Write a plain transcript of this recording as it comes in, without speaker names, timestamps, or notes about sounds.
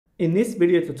In this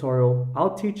video tutorial,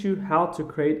 I'll teach you how to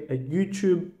create a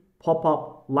YouTube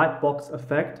pop-up lightbox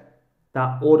effect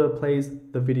that autoplays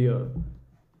the video.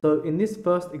 So in this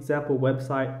first example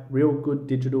website,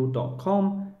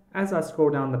 realgooddigital.com, as I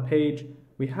scroll down the page,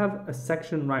 we have a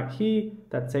section right here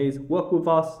that says work with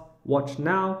us, watch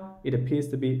now. It appears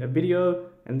to be a video,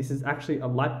 and this is actually a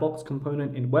lightbox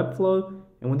component in Webflow.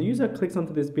 And when the user clicks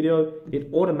onto this video,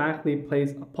 it automatically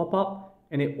plays a pop-up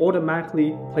and it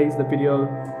automatically plays the video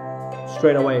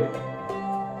straight away.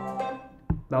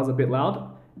 That was a bit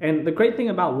loud. And the great thing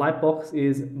about Lightbox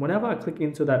is whenever I click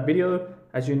into that video,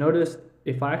 as you notice,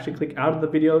 if I actually click out of the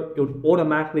video, it would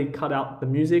automatically cut out the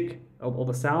music or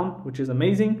the sound, which is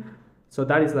amazing. So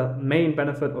that is the main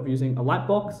benefit of using a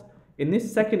Lightbox. In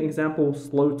this second example,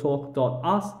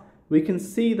 slowtalk.us, we can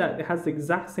see that it has the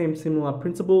exact same similar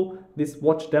principle. This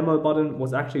watch demo button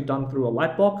was actually done through a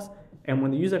Lightbox. And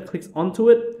when the user clicks onto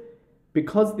it,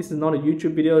 because this is not a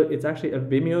YouTube video, it's actually a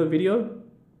Vimeo video,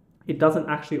 it doesn't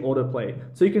actually autoplay.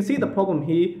 So you can see the problem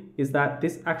here is that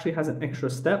this actually has an extra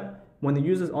step. When the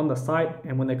user's on the site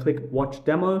and when they click watch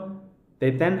demo, they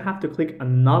then have to click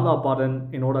another button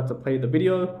in order to play the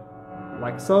video,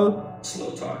 like so.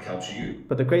 Slow talk helps you.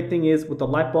 But the great thing is with the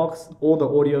Lightbox, all the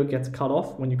audio gets cut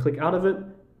off when you click out of it.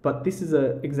 But this is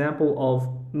an example of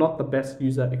not the best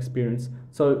user experience.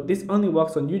 So this only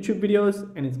works on YouTube videos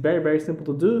and it's very, very simple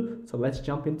to do. So let's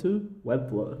jump into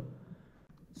Webflow.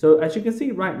 So as you can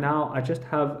see right now, I just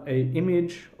have an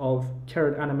image of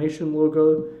Carrot Animation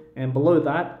logo, and below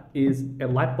that is a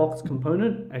Lightbox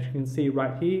component. As you can see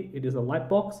right here, it is a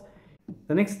Lightbox.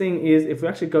 The next thing is if we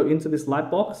actually go into this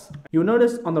Lightbox, you'll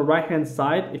notice on the right hand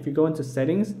side, if you go into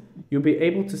settings, you'll be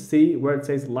able to see where it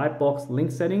says Lightbox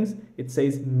link settings, it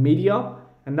says media,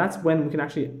 and that's when we can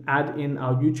actually add in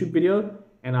our YouTube video,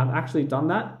 and I've actually done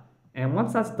that. And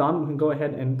once that's done, we can go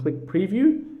ahead and click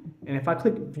preview, and if I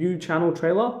click view channel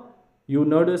trailer, you'll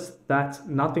notice that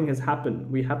nothing has happened.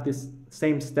 We have this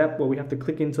same step where we have to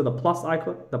click into the plus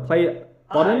icon, the play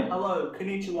button. Hi, hello,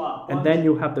 konnichiwa. And then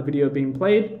you'll have the video being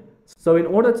played. So in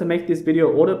order to make this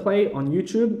video autoplay on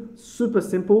YouTube, super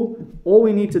simple. All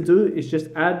we need to do is just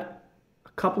add a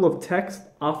couple of text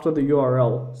after the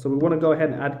URL. So we want to go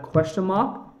ahead and add question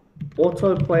mark,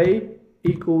 autoplay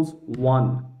equals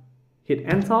 1. Hit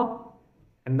enter,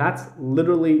 and that's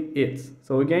literally it.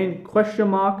 So again, question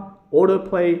mark,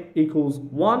 autoplay equals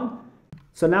 1.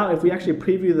 So now if we actually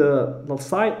preview the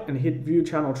site and hit view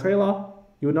channel trailer,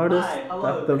 you'll notice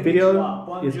that the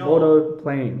video is auto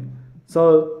playing.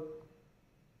 So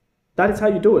that is how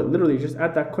you do it. Literally just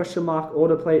add that question mark,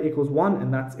 autoplay equals 1,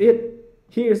 and that's it.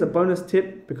 Here is a bonus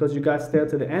tip because you guys stay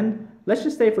to the end. Let's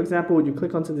just say, for example, you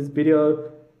click onto this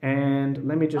video, and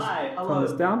let me just turn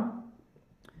this down.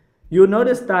 You'll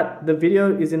notice that the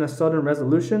video is in a certain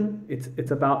resolution.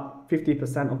 It's about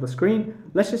 50% of the screen.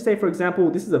 Let's just say, for example,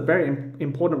 this is a very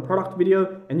important product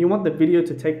video and you want the video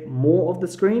to take more of the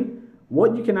screen.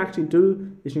 What you can actually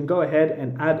do is you can go ahead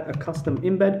and add a custom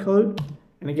embed code.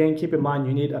 And again, keep in mind,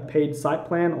 you need a paid site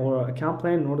plan or account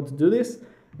plan in order to do this.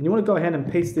 And you want to go ahead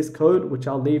and paste this code, which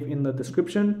I'll leave in the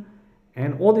description.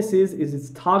 And all this is it's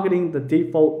targeting the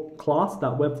default class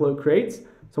that Webflow creates.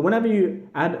 So whenever you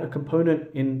add a component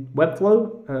in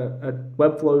Webflow, a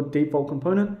Webflow default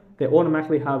component, they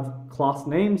automatically have class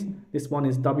names. This one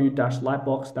is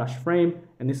w-lightbox-frame,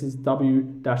 and this is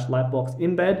w-lightbox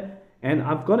embed. And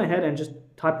I've gone ahead and just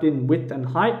typed in width and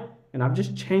height, and I've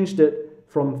just changed it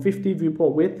from 50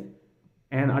 viewport width,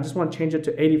 and I just want to change it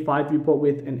to 85 viewport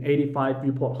width and 85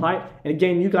 viewport height. And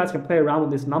again, you guys can play around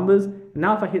with these numbers. And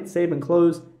now if I hit save and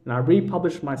close, and I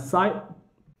republish my site,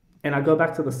 and I go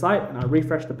back to the site and I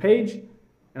refresh the page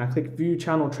and I click view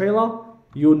channel trailer,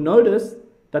 you'll notice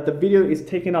that the video is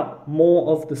taking up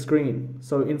more of the screen.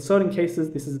 So in certain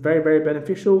cases, this is very, very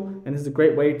beneficial, and this is a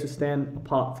great way to stand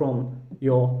apart from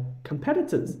your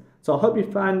competitors. So I hope you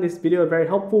find this video very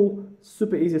helpful,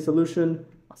 super easy solution.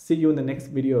 I'll see you in the next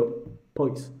video.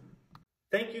 Peace.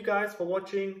 Thank you guys for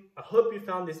watching. I hope you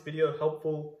found this video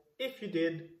helpful. If you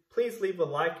did, please leave a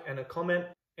like and a comment.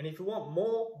 And if you want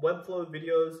more Webflow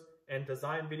videos and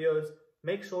design videos,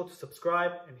 make sure to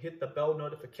subscribe and hit the bell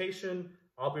notification.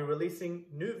 I'll be releasing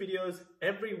new videos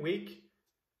every week,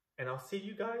 and I'll see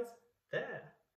you guys there.